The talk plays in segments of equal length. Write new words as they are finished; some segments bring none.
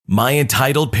My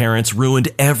entitled parents ruined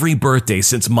every birthday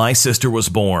since my sister was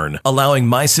born, allowing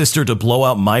my sister to blow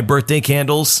out my birthday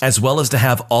candles as well as to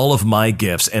have all of my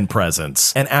gifts and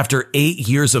presents. And after 8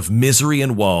 years of misery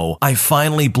and woe, I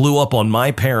finally blew up on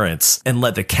my parents and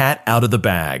let the cat out of the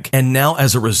bag. And now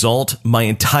as a result, my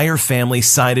entire family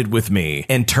sided with me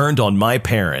and turned on my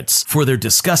parents for their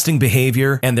disgusting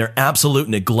behavior and their absolute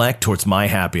neglect towards my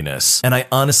happiness. And I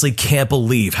honestly can't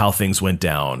believe how things went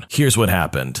down. Here's what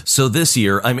happened. So this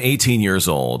year, I'm 18 years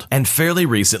old, and fairly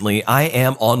recently, I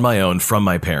am on my own from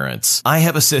my parents. I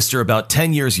have a sister about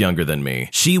 10 years younger than me.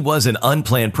 She was an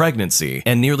unplanned pregnancy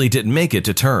and nearly didn't make it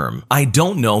to term. I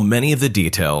don't know many of the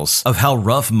details of how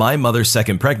rough my mother's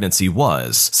second pregnancy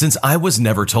was, since I was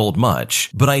never told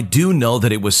much, but I do know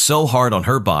that it was so hard on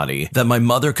her body that my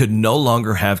mother could no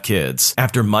longer have kids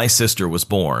after my sister was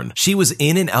born. She was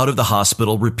in and out of the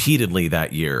hospital repeatedly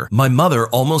that year. My mother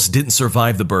almost didn't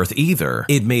survive the birth either.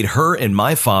 It made her and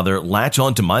my father latch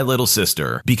on to my little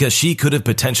sister because she could have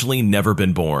potentially never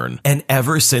been born. And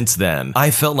ever since then, I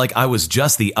felt like I was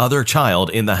just the other child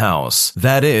in the house.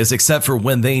 That is, except for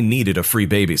when they needed a free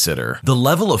babysitter. The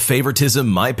level of favoritism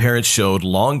my parents showed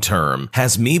long term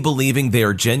has me believing they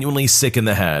are genuinely sick in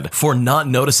the head for not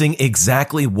noticing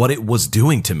exactly what it was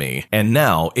doing to me. And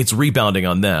now it's rebounding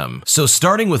on them. So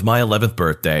starting with my 11th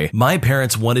birthday, my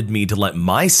parents wanted me to let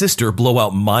my sister blow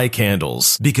out my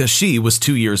candles because she was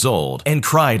 2 years old and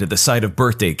cried at the sight of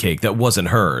birthday cake that wasn't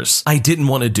hers. I didn't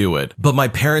want to do it, but my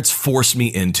parents forced me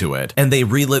into it, and they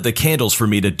relit the candles for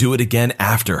me to do it again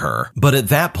after her. But at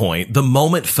that point, the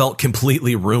moment felt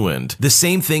completely ruined. The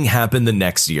same thing happened the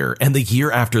next year and the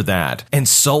year after that, and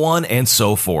so on and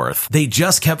so forth. They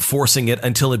just kept forcing it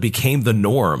until it became the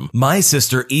norm. My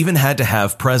sister even had to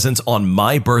have presents on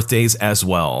my birthdays as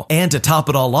well. And to top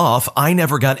it all off, I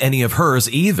never got any of hers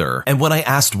either. And when I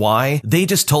asked why, they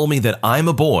just told me that I'm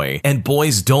a boy and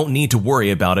boys don't need to worry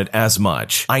about it as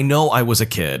much. I know I was a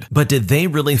kid, but did they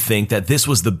really think that this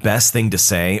was the best thing to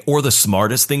say or the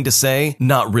smartest thing to say?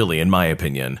 Not really, in my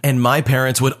opinion. And my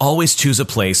parents would always choose a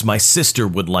place my sister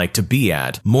would like to be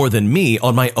at more than me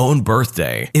on my own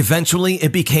birthday. Eventually,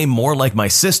 it became more like my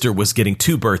sister was getting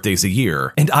 2 birthdays a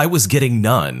year and I was getting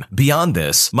none. Beyond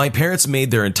this, my parents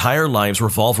made their entire lives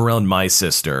revolve around my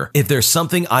sister. If there's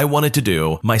something I wanted to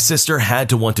do, my sister had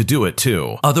to want to do it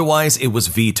too. Otherwise, it was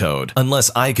vetoed,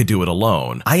 unless I could do it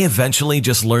alone. I eventually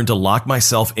just learned to lock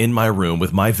myself in my room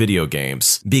with my video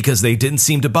games because they didn't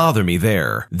seem to bother me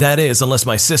there. That is, unless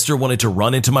my sister wanted to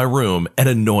run into my room and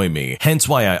annoy me, hence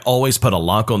why I always put a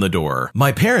lock on the door.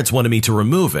 My parents wanted me to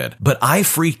remove it, but I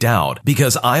freaked out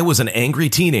because I was an angry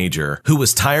teenager who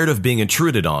was tired of being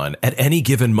intruded on at any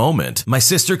given moment. My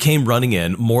sister came running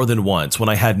in more than once when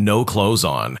I had no clothes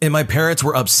on, and my parents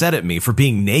were upset at me for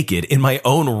being naked in my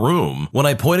own room. When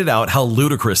I pointed out how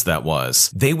ludicrous that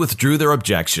was, they withdrew their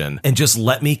objection and just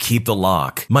let me keep the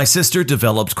lock. My sister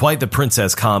developed quite the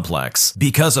princess complex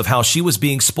because of how she was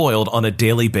being spoiled on a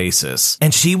daily basis,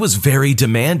 and she was very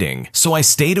demanding, so I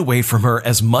stayed away from her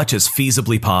as much as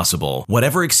feasibly possible.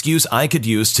 Whatever excuse I could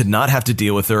use to not have to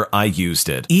deal with her, I used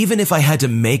it. Even if I had to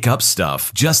make up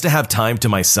stuff just to have time to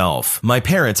myself. My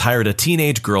parents hired a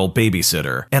teenage girl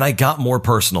babysitter, and I got more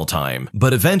personal time.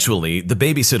 But eventually, the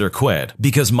babysitter quit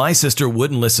because my sister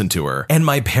wouldn't listen to her, and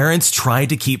my parents tried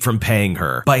to keep from paying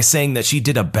her by saying that she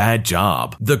did a bad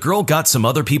job. The girl got some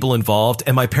other people involved,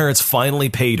 and my parents finally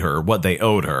paid her what they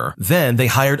owed her. Then they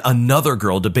hired another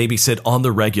girl to babysit on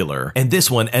the regular, and this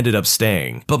one ended up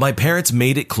staying. But my parents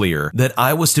made it clear that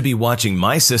I was to be watching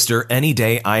my sister any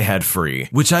day I had free,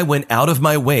 which I went out of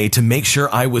my way to make sure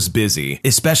I was busy,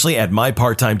 especially at my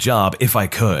part-time job if I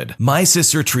could. My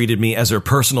sister treated me as her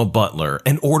personal butler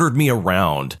and ordered me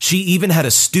around. She even had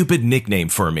a stupid nickname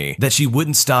for me that she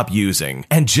wouldn't stop using,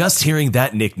 and just hearing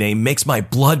that nickname makes my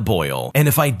blood boil. And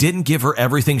if I didn't give her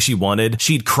everything she wanted,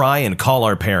 she'd cry and call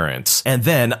our parents, and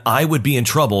then I would be in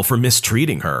trouble for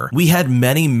mistreating her. We had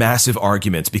many massive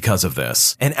arguments because of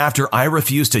this, and after I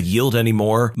refused to yield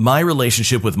anymore, my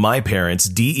relationship with my parents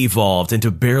de-evolved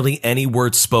into barely any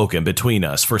words spoken between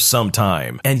us for some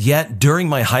time. And yet, during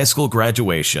my high school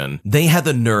graduation, they had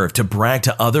the nerve to brag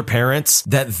to other parents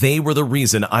that they were the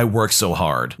reason I worked so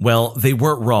hard. Well, they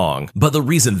weren't wrong, but the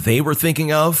reason they were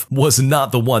thinking of was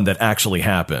not the one that actually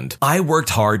happened. I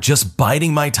worked hard just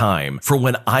biding my time for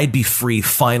when I'd be free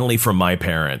finally from my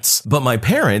parents. But my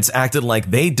parents acted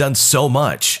like they'd done so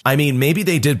much. I mean, maybe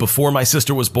they did before my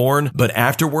sister was born, but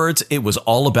afterwards, it was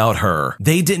all about her.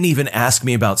 They didn't even ask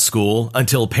me about school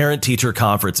until parent-teacher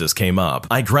conferences came up.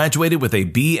 I graduated with a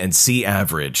B and C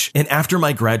average, and after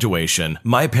my graduation,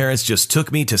 my parents just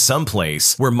took me to some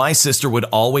place where my sister would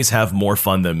always have more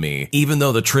fun than me, even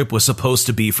though the trip was supposed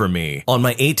to be for for me. On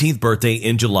my 18th birthday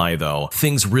in July though,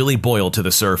 things really boiled to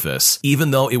the surface.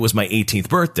 Even though it was my 18th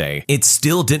birthday, it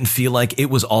still didn't feel like it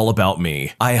was all about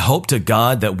me. I hoped to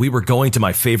God that we were going to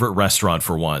my favorite restaurant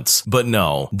for once, but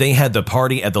no, they had the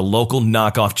party at the local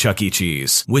knockoff Chuck E.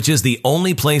 Cheese, which is the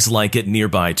only place like it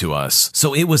nearby to us.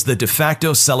 So it was the de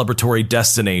facto celebratory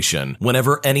destination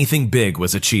whenever anything big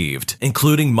was achieved,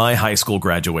 including my high school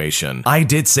graduation. I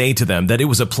did say to them that it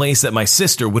was a place that my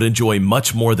sister would enjoy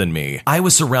much more than me. I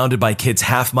was surrounded by kids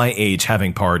half my age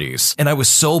having parties, and I was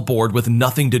so bored with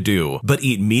nothing to do but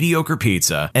eat mediocre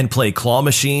pizza and play claw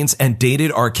machines and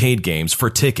dated arcade games for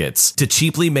tickets to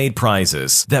cheaply made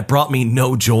prizes that brought me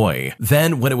no joy.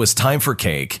 Then, when it was time for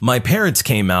cake, my parents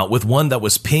came out with one that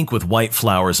was pink with white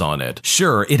flowers on it.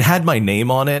 Sure, it had my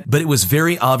name on it, but it was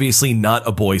very obviously not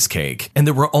a boy's cake, and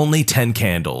there were only 10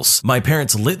 candles. My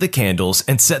parents lit the candles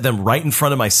and set them right in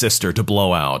front of my sister to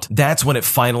blow out. That's when it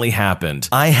finally happened.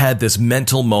 I had this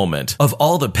mental moment of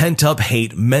all the pent-up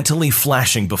hate mentally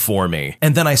flashing before me,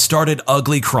 and then I started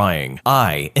ugly crying.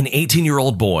 I, an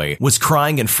 18-year-old boy, was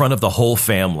crying in front of the whole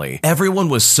family. Everyone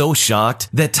was so shocked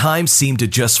that time seemed to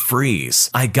just freeze.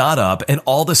 I got up and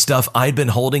all the stuff I'd been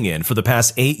holding in for the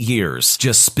past 8 years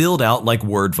just spilled out like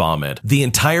word vomit. The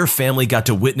entire family got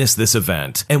to witness this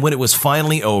event, and when it was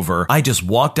finally over, I just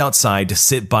walked outside to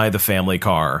sit by the family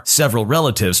car. Several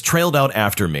relatives trailed out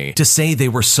after me to say they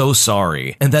were so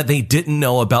sorry and that they didn't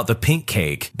know about the pink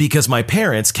cake because my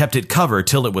parents kept it covered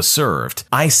till it was served.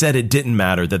 I said it didn't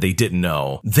matter that they didn't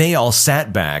know. They all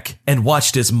sat back and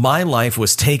watched as my life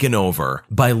was taken over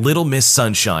by Little Miss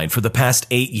Sunshine for the past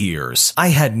 8 years. I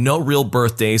had no real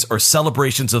birthdays or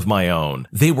celebrations of my own.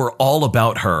 They were all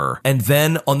about her. And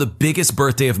then, on the biggest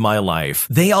birthday of my life,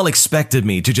 they all expected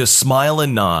me to just smile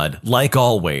and nod, like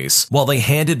always, while they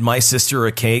handed my sister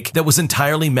a cake that was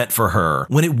entirely meant for her,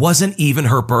 when it wasn't even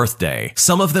her birthday.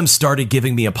 Some of them started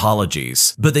giving me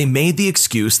apologies, but they made the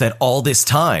excuse that all this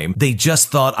time, they just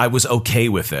thought I was okay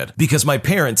with it, because my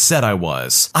parents said I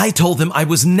was. I told them I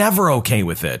was never okay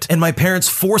with it, and my parents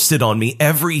forced it on me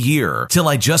every year, till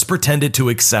I just pretended to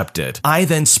accept it. I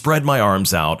then spread my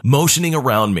arms out, motioning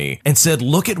around me, and said,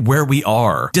 look at where we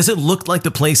are. Does it look like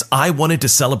the place I wanted to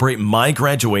celebrate my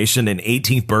graduation and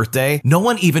 18th birthday? No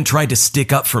one even tried to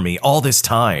stick up for me all this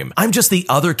time. I'm just the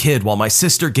other kid while my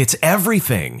sister gets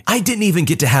everything. I didn't even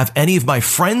get to have any of my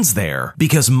friends there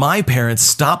because my parents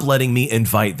stopped letting me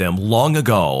invite them long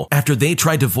ago after they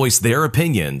tried to voice their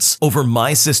opinions over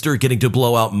my sister getting to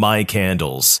blow out my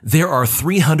candles. There are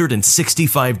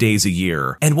 365 days a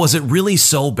year, and was it really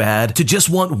so bad to just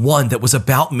want one that was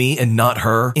about me and not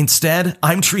her? Instead,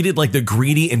 I'm treated like the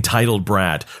greedy, entitled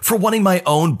brat for wanting my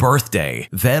own birthday.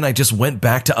 Then I just went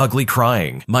back to ugly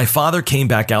crying. My father came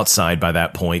back outside by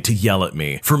that point to yell at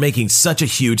me for making such a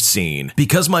huge scene.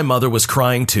 Because my mother was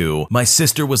crying too, my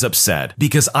sister was upset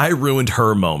because I ruined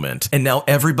her moment, and now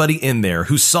everybody in there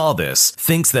who saw this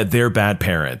thinks that they're bad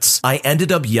parents. I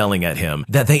ended up yelling at him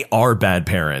that they are bad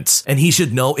parents, and he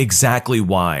should know exactly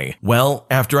why. Well,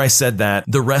 after I said that,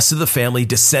 the rest of the family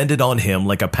descended on him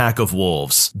like a pack of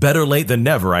wolves. Better late than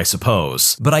never, I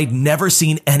suppose. But I'd never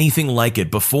seen anything like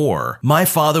it before. My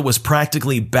father was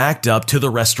practically backed up to the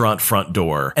restaurant front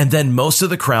door, and then most of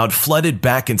the crowd flooded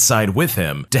back inside with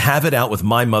him to have it out with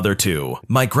my mother too.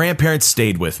 My grandparents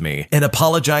stayed with me and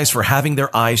apologized for having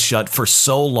their eyes shut for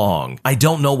so long. I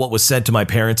don't know what was said to my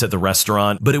parents at the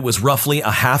restaurant, but it was roughly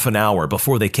a half an hour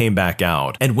before they came back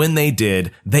out, and when they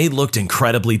did, they looked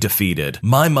incredibly defeated.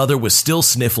 My mother was still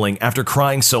sniffling after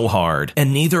crying so hard,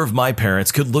 and neither of my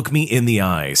parents could look me in the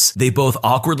eyes. They both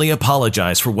awkwardly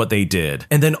apologized for what they did,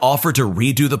 and then offered to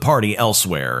redo the party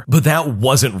elsewhere. But that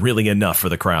wasn't really enough for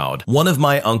the crowd. One of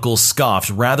my uncles scoffed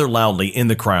rather loudly in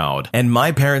the crowd, and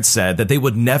my parents said that they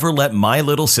would never let my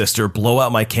little sister blow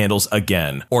out my candles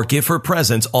again, or give her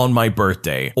presents on my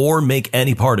birthday, or make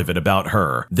any part of it about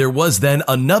her. There was then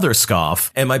another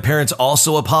scoff, and my parents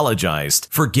also apologized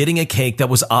for getting a cake that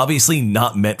was obviously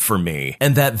not meant for me,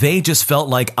 and that they just felt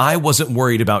like I wasn't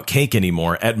worried about cake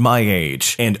anymore at my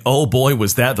age. And oh boy,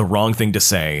 was that the wrong thing to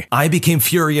say. I became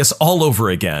furious all over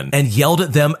again, and yelled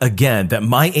at them again that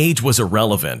my age was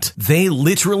irrelevant. They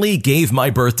literally gave my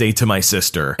birthday to my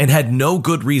sister, and had no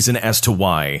good reason as to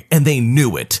why, and they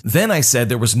knew it. Then I said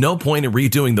there was no point in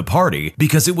redoing the party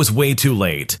because it was way too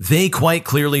late. They quite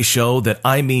clearly show that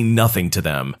I mean nothing to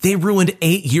them. They ruined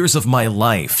 8 years of my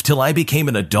life till I became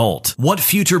an adult. What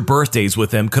future birthdays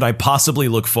with them could I possibly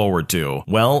look forward to?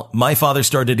 Well, my father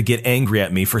started to get angry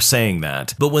at me for saying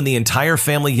that, but when the entire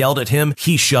family yelled at him,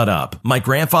 he shut up. My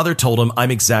grandfather told him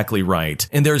I'm exactly right,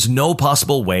 and there's no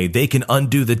possible way they can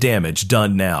undo the damage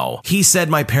done now. He said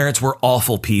my parents were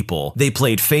awful people. They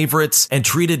played favorites and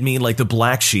treated treated me like the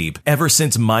black sheep ever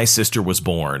since my sister was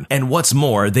born. And what's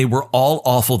more, they were all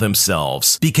awful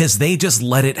themselves because they just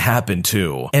let it happen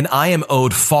too. And I am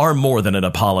owed far more than an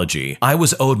apology. I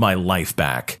was owed my life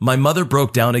back. My mother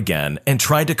broke down again and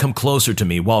tried to come closer to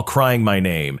me while crying my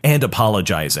name and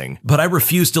apologizing, but I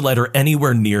refused to let her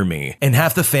anywhere near me, and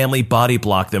half the family body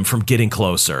blocked them from getting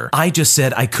closer. I just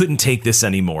said I couldn't take this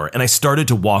anymore, and I started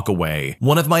to walk away.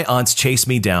 One of my aunts chased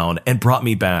me down and brought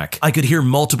me back. I could hear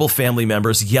multiple family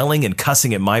members yelling and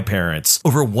cussing at my parents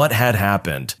over what had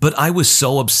happened, but I was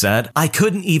so upset, I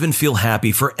couldn't even feel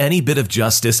happy for any bit of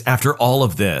justice after all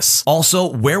of this. Also,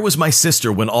 where was my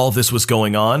sister when all this was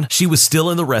going on? She was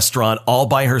still in the restaurant all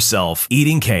by herself,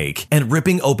 eating cake and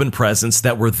ripping open presents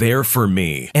that were there for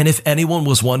me. And if anyone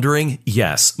was wondering,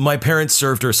 yes, my parents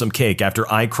served her some cake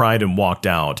after I cried and walked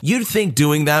out. You'd think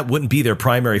doing that wouldn't be their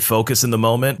primary focus in the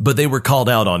moment, but they were called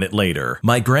out on it later.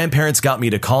 My grandparents got me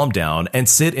to calm down and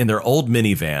sit in their old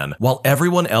minivan while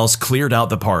everyone else cleared out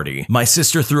the party. My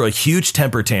sister threw a huge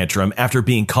temper tantrum after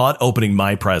being caught opening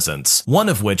my presents, one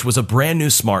of which was a brand new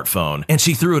smartphone, and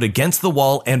she threw it against the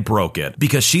wall and broke it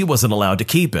because she wasn't allowed to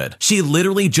keep it. She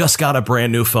literally just got a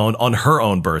brand new phone on her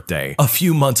own birthday a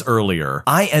few months earlier.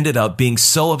 I ended up being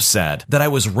so upset that I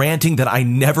was ranting that I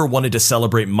never wanted to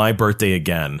celebrate my birthday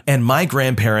again, and my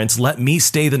grandparents let me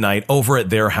stay the night over at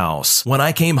their house. When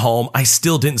I came home, I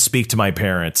still didn't speak to my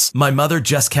parents. My mother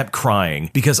just kept crying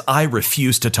because I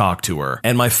refused to talk to her,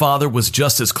 and my father was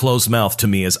just as closed-mouthed to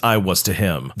me as I was to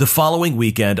him. The following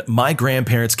weekend, my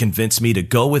grandparents convinced me to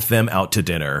go with them out to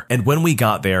dinner, and when we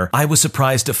got there, I was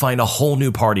surprised to find a whole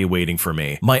new party waiting for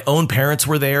me. My own parents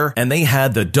were there, and they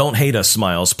had the "Don't Hate Us"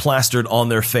 smiles plastered on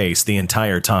their face the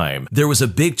entire time. There was a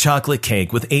big chocolate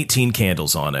cake with 18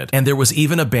 candles on it, and there was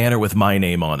even a banner with my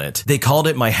name on it. They called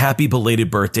it my happy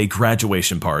belated birthday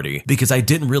graduation party because I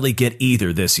didn't really get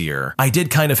either this year. I did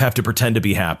kind of have to pretend to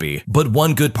be happy, but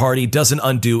one good party doesn't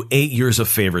undo 8 years of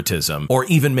favoritism or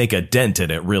even make a dent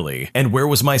in it, really. And where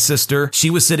was my sister? She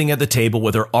was sitting at the table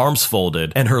with her arms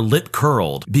folded and her lip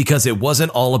curled because it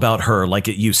wasn't all about her like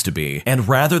it used to be. And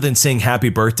rather than saying happy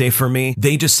birthday for me,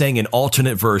 they just sang an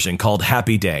alternate version called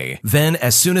Happy Day. Then,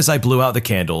 as soon as I blew out the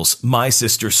candles, my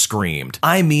sister screamed.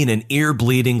 I mean an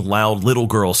ear-bleeding, loud little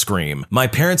girl scream. My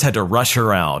parents had to rush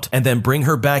her out and then bring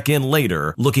her back in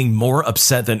later, looking more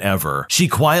upset than ever. She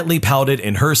quietly pouted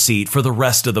in her seat for the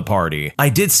rest of the party. I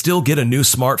did still get a new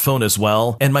smartphone as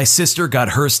well, and my sister got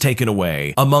hers taken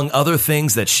away, among other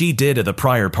things that she did at the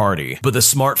prior party. But the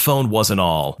smartphone wasn't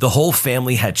all. The whole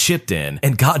family had chipped in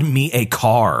and gotten me a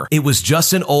car. It was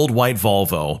just an old white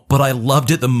Volvo, but I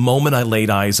loved it the moment I laid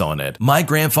eyes on it. My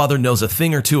grandfather knows a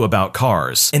thing or two about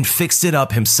cars and fixed it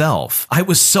up himself. I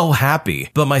was so happy,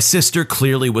 but my sister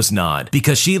clearly was not,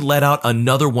 because she let out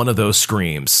another one of those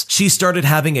screams. She started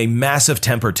having a massive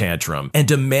temper tantrum and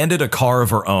demanded a car of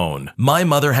her own. My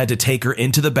mother had to take her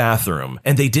into the bathroom,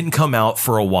 and they didn't come out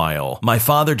for a while. My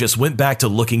father just went back to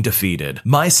looking defeated.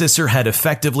 My sister had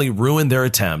effectively ruined their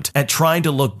attempt at trying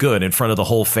to look good in front of the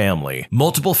whole family.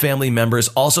 Multiple family members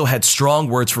also had strong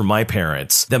words from my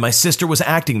parents that my sister was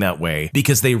acting that way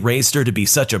because they raised her to be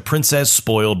such a princess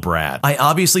spoiled brat. I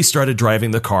obviously started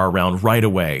driving the car around right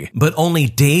away, but only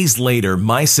days later,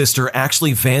 my sister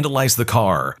actually vandalized the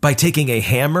car by taking a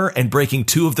hammer and breaking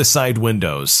 2 of the side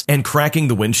windows and cracking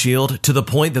the windshield to the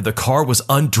point that the car was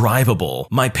undrivable.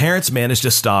 My parents managed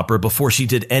to stop her before she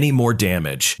did any more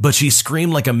damage, but she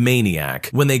screamed like a maniac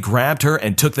when they grabbed her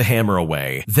and took the hammer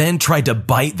away, then tried to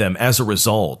bite them as a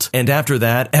result. And after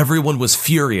that, everyone was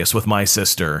furious with my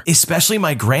sister, especially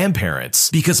my grandparents,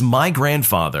 because my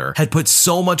grandfather had put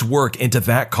so much work into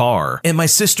that car, and my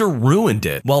sister ruined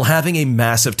it while having a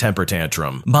massive temper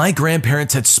tantrum. My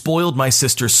grandparents had spoiled my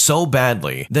sister so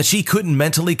badly that she couldn't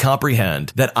mentally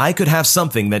comprehend that I could have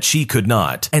something that she could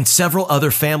not, and several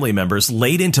other family members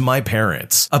laid into my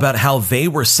parents about how they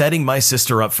were setting my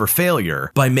sister up for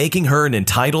failure by making her an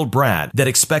entitled brat that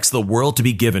expects the world to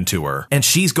be given to her, and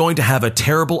she's going to have a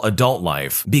terrible adult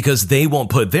life because they won't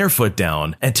put their foot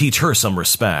down and teach her some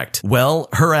respect. Well,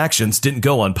 her actions didn't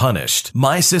go unpunished.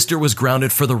 My sister was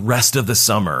grounded for the rest of the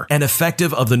summer, and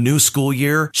effective of the new school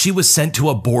year, she was sent to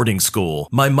a boarding school.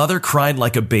 My mother cried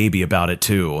like a baby about it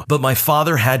too, but my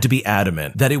father had to be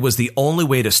adamant that it was the only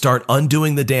way to start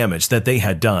undoing the damage that they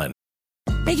had done.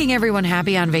 Making everyone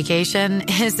happy on vacation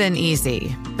isn't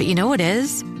easy, but you know what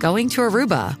is? Going to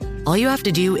Aruba. All you have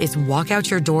to do is walk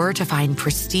out your door to find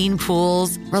pristine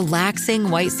pools, relaxing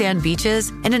white sand beaches,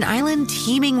 and an island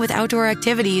teeming with outdoor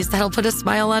activities that'll put a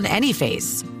smile on any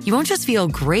face. You won't just feel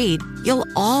great, you'll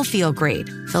all feel great,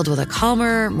 filled with a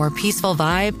calmer, more peaceful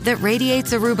vibe that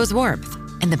radiates Aruba's warmth.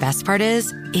 And the best part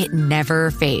is, it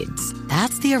never fades.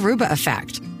 That's the Aruba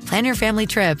effect. Plan your family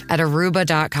trip at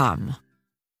Aruba.com.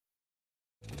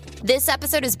 This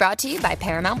episode is brought to you by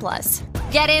Paramount Plus.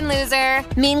 Get in, loser!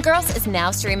 Mean Girls is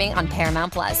now streaming on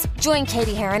Paramount Plus. Join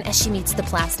Katie Heron as she meets the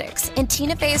plastics in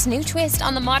Tina Fey's new twist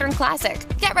on the modern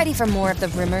classic. Get ready for more of the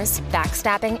rumors,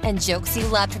 backstabbing, and jokes you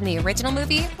loved from the original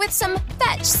movie with some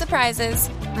fetch surprises.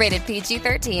 Rated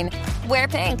PG-13. Wear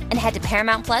pink and head to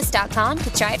ParamountPlus.com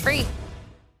to try it free.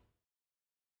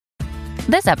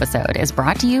 This episode is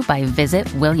brought to you by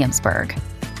Visit Williamsburg.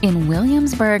 In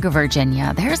Williamsburg,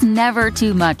 Virginia, there's never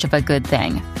too much of a good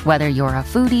thing. Whether you're a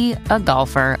foodie, a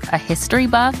golfer, a history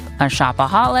buff, a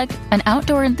shopaholic, an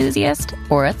outdoor enthusiast,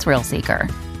 or a thrill seeker,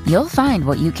 you'll find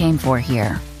what you came for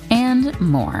here and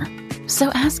more. So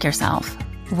ask yourself,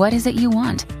 what is it you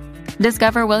want?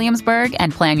 Discover Williamsburg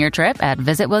and plan your trip at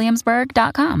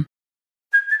visitwilliamsburg.com.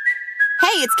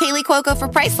 Hey, it's Kaylee Cuoco for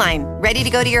Priceline. Ready to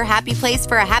go to your happy place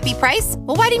for a happy price?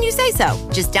 Well, why didn't you say so?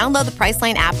 Just download the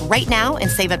Priceline app right now and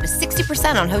save up to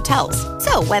 60% on hotels.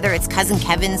 So whether it's Cousin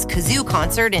Kevin's Kazoo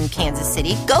Concert in Kansas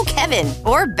City, go Kevin,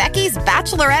 or Becky's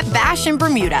Bachelorette Bash in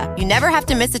Bermuda, you never have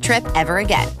to miss a trip ever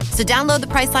again. So download the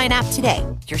Priceline app today.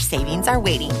 Your savings are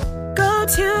waiting. Go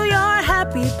to your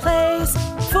happy place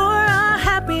for a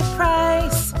happy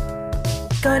price.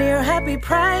 Go to your happy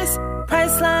price,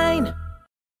 Priceline.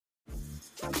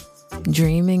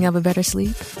 Dreaming of a better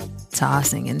sleep?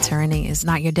 Tossing and turning is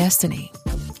not your destiny.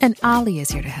 And Ollie is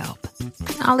here to help.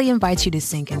 Ollie invites you to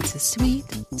sink into sweet,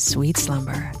 sweet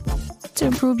slumber to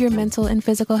improve your mental and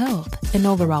physical health and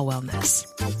overall wellness.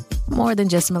 More than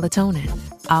just melatonin,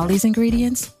 Ollie's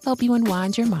ingredients help you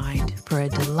unwind your mind for a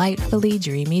delightfully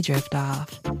dreamy drift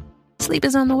off. Sleep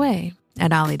is on the way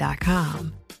at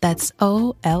Ollie.com. That's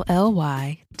OLLY.com.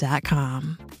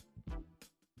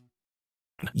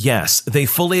 Yes, they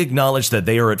fully acknowledge that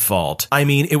they are at fault. I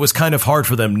mean, it was kind of hard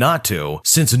for them not to,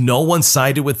 since no one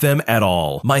sided with them at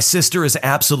all. My sister is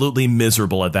absolutely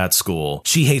miserable at that school.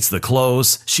 She hates the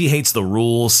clothes, she hates the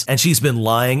rules, and she's been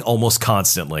lying almost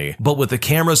constantly. But with the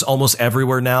cameras almost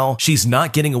everywhere now, she's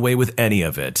not getting away with any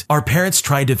of it. Our parents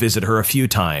tried to visit her a few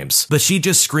times, but she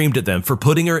just screamed at them for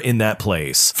putting her in that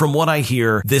place. From what I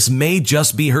hear, this may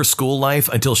just be her school life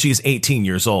until she's 18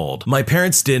 years old. My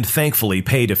parents did thankfully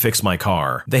pay to fix my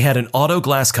car. They had an auto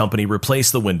glass company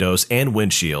replace the windows and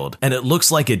windshield, and it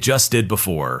looks like it just did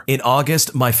before. In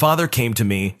August, my father came to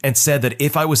me and said that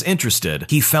if I was interested,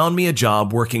 he found me a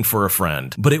job working for a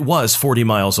friend, but it was 40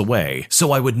 miles away,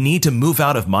 so I would need to move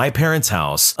out of my parents'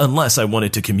 house unless I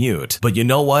wanted to commute. But you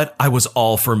know what? I was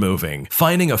all for moving.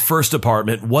 Finding a first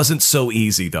apartment wasn't so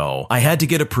easy though. I had to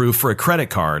get approved for a credit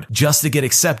card just to get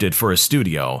accepted for a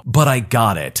studio, but I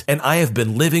got it, and I have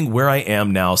been living where I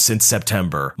am now since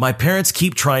September. My parents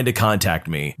keep trying to contact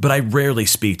me, but I rarely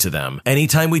speak to them.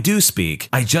 Anytime we do speak,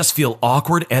 I just feel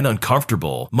awkward and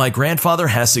uncomfortable. My grandfather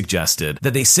has suggested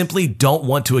that they simply don't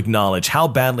want to acknowledge how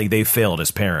badly they failed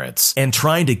as parents, and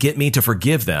trying to get me to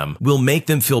forgive them will make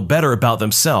them feel better about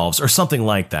themselves or something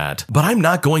like that. But I'm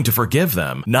not going to forgive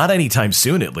them, not anytime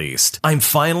soon at least. I'm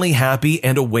finally happy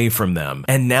and away from them,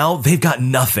 and now they've got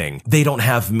nothing. They don't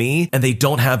have me, and they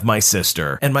don't have my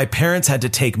sister, and my parents had to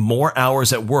take more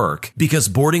hours at work because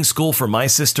boarding school for my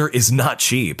sister is not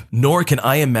cheap, nor can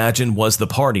I imagine was the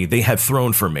party they had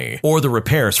thrown for me, or the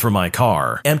repairs for my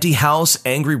car. Empty house,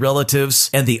 angry relatives,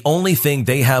 and the only thing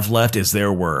they have left is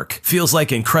their work. Feels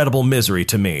like incredible misery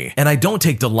to me, and I don't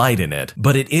take delight in it,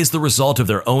 but it is the result of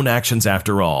their own actions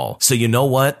after all. So you know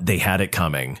what? They had it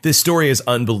coming. This story is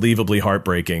unbelievably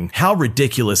heartbreaking. How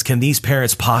ridiculous can these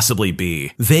parents possibly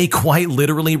be? They quite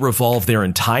literally revolved their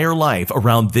entire life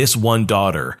around this one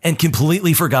daughter, and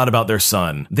completely forgot about their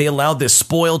son. They allowed this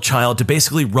spoiled child to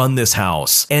basically run this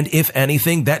house. And if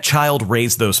anything, that child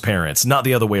raised those parents, not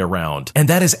the other way around. And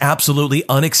that is absolutely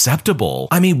unacceptable.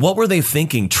 I mean, what were they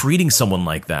thinking treating someone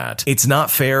like that? It's not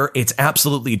fair. It's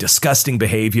absolutely disgusting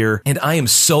behavior. And I am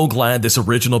so glad this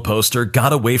original poster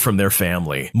got away from their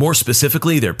family, more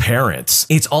specifically their parents.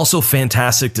 It's also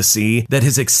fantastic to see that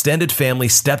his extended family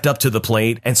stepped up to the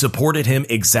plate and supported him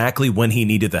exactly when he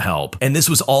needed the help. And this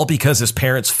was all because his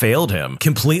parents failed him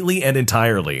completely and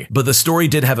entirely. But the story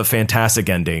did have a fantastic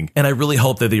ending, and I really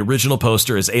hope that the original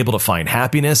poster is able to find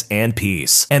happiness and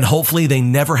peace. And hopefully they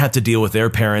never have to deal with their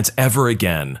parents ever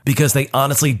again, because they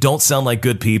honestly don't sound like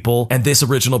good people, and this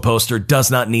original poster does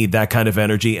not need that kind of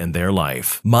energy in their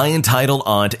life. My entitled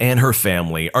aunt and her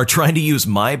family are trying to use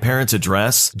my parents'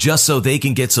 address just so they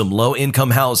can get some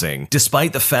low-income housing,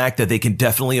 despite the fact that they can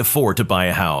definitely afford to buy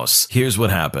a house. Here's what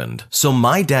happened. So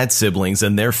my dad's siblings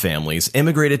and their families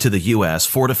immigrated to the US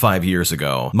 4 to 5 years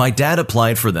ago. My My dad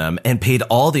applied for them and paid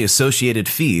all the associated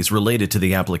fees related to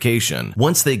the application.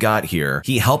 Once they got here,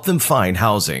 he helped them find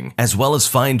housing, as well as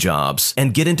find jobs,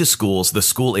 and get into schools the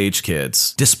school-age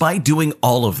kids. Despite doing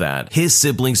all of that, his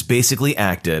siblings basically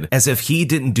acted as if he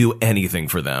didn't do anything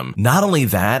for them. Not only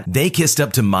that, they kissed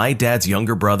up to my dad's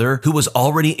younger brother, who was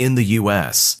already in the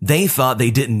US. They thought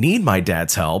they didn't need my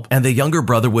dad's help, and the younger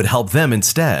brother would help them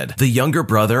instead. The younger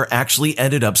brother actually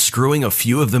ended up screwing a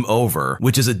few of them over,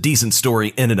 which is a decent story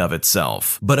in and of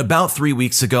itself. But about 3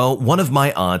 weeks ago, one of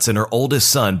my aunts and her oldest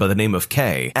son by the name of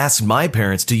Kay asked my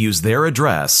parents to use their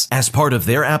address as part of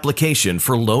their application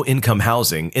for low-income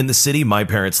housing in the city my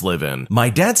parents live in. My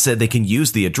dad said they can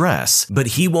use the address, but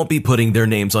he won't be putting their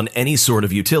names on any sort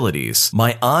of utilities.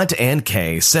 My aunt and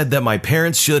Kay said that my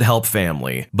parents should help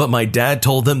family, but my dad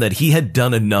told them that he had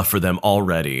done enough for them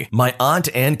already. My aunt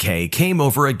and Kay came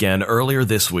over again earlier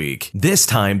this week. This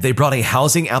time, they brought a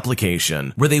housing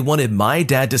application where they wanted my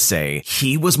dad to say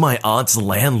he was my aunt's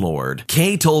landlord.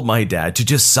 Kay told my dad to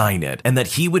just sign it and that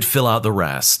he would fill out the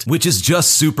rest, which is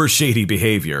just super shady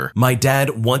behavior. My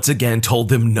dad once again told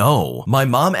them no. My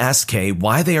mom asked Kay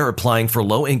why they are applying for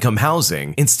low-income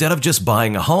housing instead of just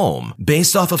buying a home.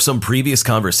 Based off of some previous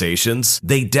conversations,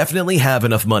 they definitely have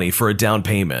enough money for a down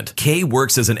payment. Kay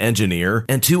works as an engineer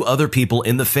and 2 other people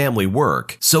in the family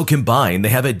work, so combined they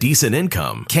have a decent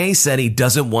income. Kay said he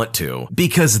doesn't want to,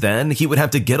 because then he would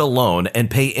have to get a loan and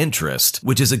pay interest,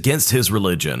 which is against his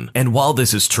religion. And while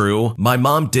this is true, my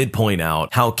mom did point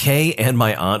out how Kay and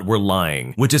my aunt were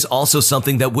lying, which is also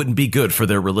something that wouldn't be good for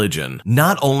their religion.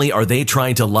 Not only are they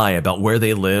trying to lie about where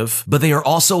they live, but they are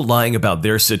also lying about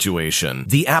their situation.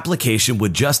 The application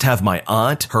would just have my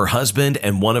aunt, her husband,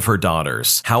 and one of her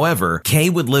daughters. However, Kay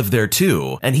would live there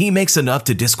too, and he makes enough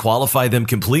to disqualify them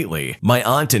completely. My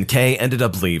aunt and Kay ended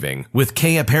up leaving, with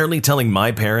Kay apparently telling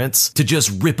my parents to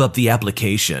just rip up the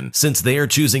application since they are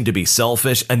choosing to be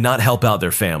selfish and not help out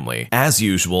their family. As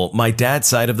usual, my dad's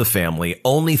side of the family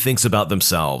only thinks about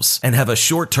themselves and have a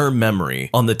short-term memory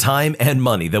on the time and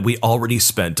money that we already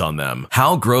spent on them.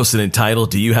 How gross and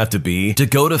entitled do you have to be to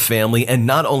go to family and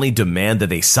not only demand that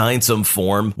they sign some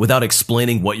form without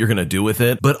explaining what you're going to do with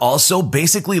it, but also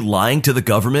basically lying to the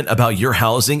government about your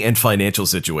housing and financial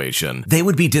situation? They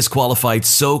would be disqualified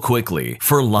so quickly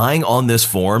for lying on this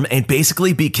form and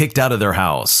basically be kicked out of their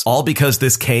house, all because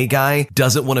this K guy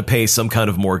doesn't want to pay some kind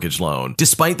of mortgage loan,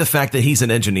 despite the fact that he's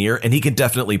an engineer and he can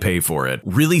definitely pay for it.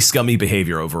 Really scummy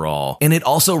behavior overall. And it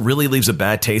also really leaves a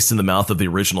bad taste in the mouth of the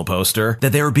original poster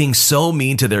that they were being so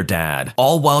mean to their dad,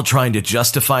 all while trying to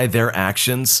justify their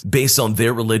actions based on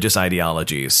their religious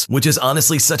ideologies, which is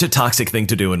honestly such a toxic thing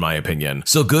to do in my opinion.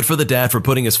 So good for the dad for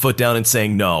putting his foot down and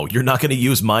saying, no, you're not going to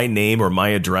use my name or my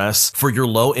address for your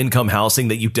low-income housing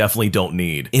that you definitely don't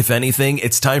need. If anything,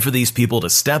 it's time for these people to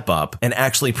step up and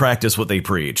actually practice what they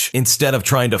preach, instead of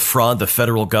trying to fraud the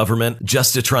federal government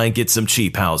just to try and get some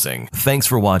cheap housing. Thanks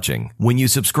for watching. When you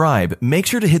subscribe, make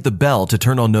sure to hit the bell to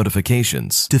turn on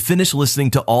notifications. To finish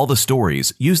listening to all the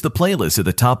stories, use the playlist at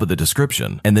the top of the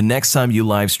description. And the next time you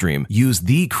live stream, use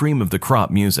the Cream of the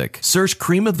Crop music. Search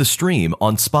Cream of the Stream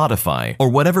on Spotify or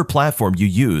whatever platform you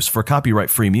use for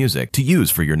copyright-free music to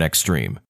use for your next stream.